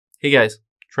Hey guys,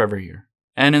 Trevor here.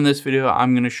 And in this video,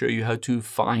 I'm going to show you how to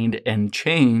find and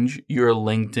change your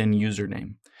LinkedIn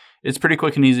username. It's pretty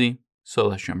quick and easy, so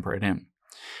let's jump right in.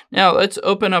 Now let's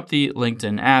open up the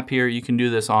LinkedIn app here. You can do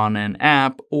this on an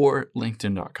app or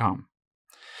linkedin.com.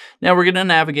 Now we're going to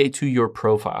navigate to your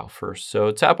profile first.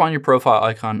 So tap on your profile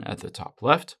icon at the top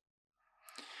left.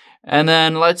 And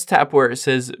then let's tap where it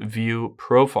says View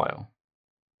Profile.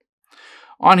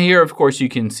 On here, of course, you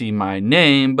can see my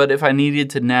name, but if I needed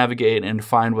to navigate and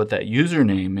find what that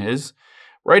username is,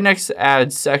 right next to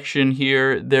Add Section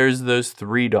here, there's those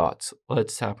three dots.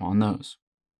 Let's tap on those.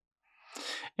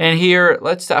 And here,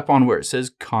 let's tap on where it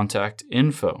says Contact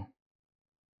Info.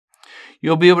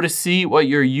 You'll be able to see what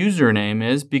your username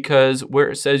is because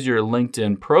where it says your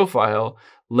LinkedIn profile,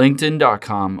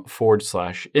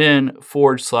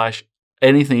 linkedin.com/in/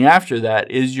 anything after that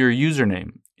is your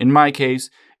username. In my case,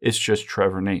 it's just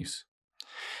Trevor Nace.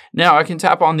 Now I can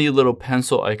tap on the little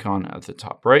pencil icon at the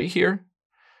top right here,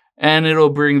 and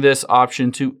it'll bring this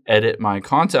option to edit my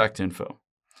contact info.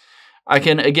 I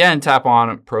can again tap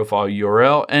on profile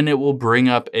URL and it will bring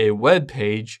up a web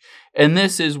page, and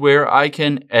this is where I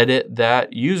can edit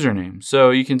that username.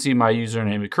 So you can see my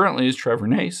username currently is Trevor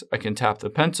Nace. I can tap the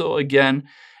pencil again,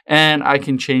 and I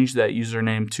can change that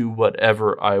username to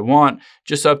whatever I want.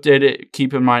 Just update it.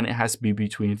 Keep in mind it has to be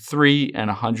between 3 and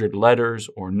 100 letters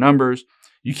or numbers.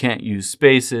 You can't use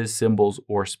spaces, symbols,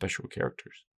 or special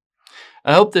characters.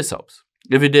 I hope this helps.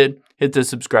 If it did, hit the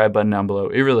subscribe button down below.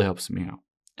 It really helps me out.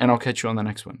 And I'll catch you on the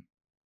next one.